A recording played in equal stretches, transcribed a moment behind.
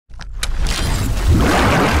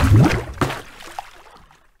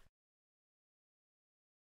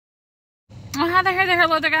Hi there,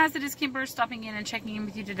 hello there guys, it is Kimber stopping in and checking in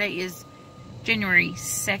with you. Today is January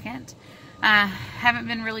 2nd. I haven't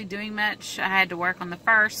been really doing much. I had to work on the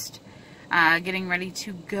 1st, getting ready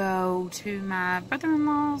to go to my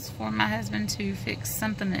brother-in-law's for my husband to fix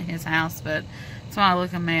something at his house, but that's why I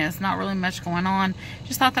look a mess. Not really much going on.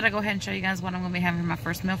 Just thought that I'd go ahead and show you guys what I'm going to be having for my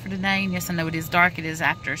first meal for today. And yes, I know it is dark. It is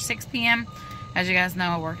after 6 p.m. As you guys know,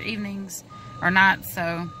 I work evenings or nights,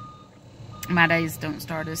 so my days don't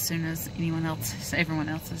start as soon as everyone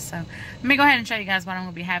else's. So let me go ahead and show you guys what I'm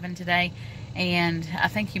going to be having today. And I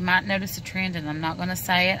think you might notice a trend, and I'm not going to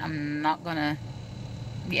say it. I'm not going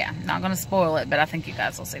to spoil it, but I think you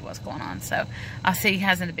guys will see what's going on. So I'll see you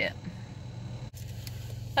guys in a bit.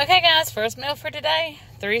 Okay guys, first meal for today,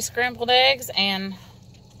 3 scrambled eggs and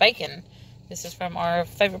bacon. This is from our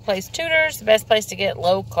favorite place, Tudor's, the best place to get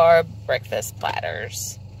low-carb breakfast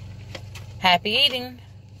platters. Happy eating.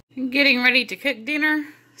 Getting ready to cook dinner.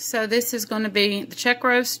 So this is going to be the chuck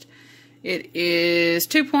roast. It is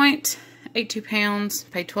 2.82 pounds,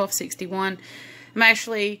 paid $12.61. I'm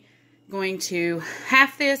actually going to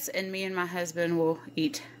half this, and me and my husband will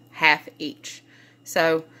eat half each.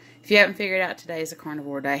 So if you haven't figured out, today is a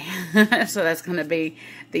carnivore day. So that's going to be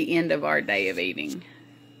the end of our day of eating.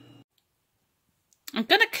 I'm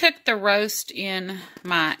going to cook the roast in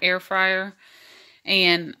my air fryer.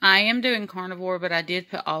 And I am doing carnivore, but I did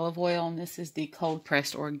put olive oil, and this is the cold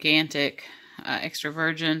pressed organic extra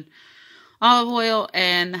virgin olive oil,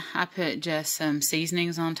 and I put just some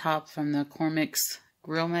seasonings on top from the Cormic's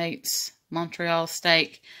Grill Mates Montreal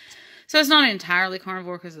steak. So it's not entirely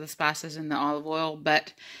carnivore because of the spices and the olive oil,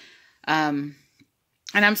 but and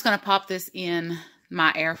I'm just going to pop this in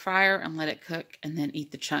my air fryer and let it cook and then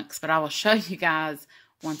eat the chunks, but I will show you guys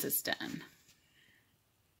once it's done.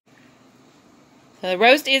 So the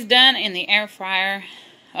roast is done in the air fryer.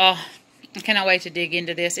 Oh, I cannot wait to dig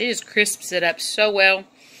into this. It just crisps it up so well.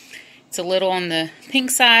 It's a little on the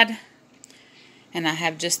pink side, and I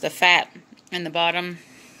have just the fat in the bottom.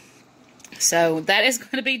 So that is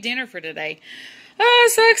going to be dinner for today. Oh, I'm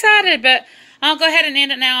so excited, but I'll go ahead and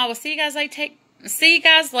end it now. I will see you guys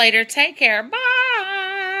later. Take care. Bye.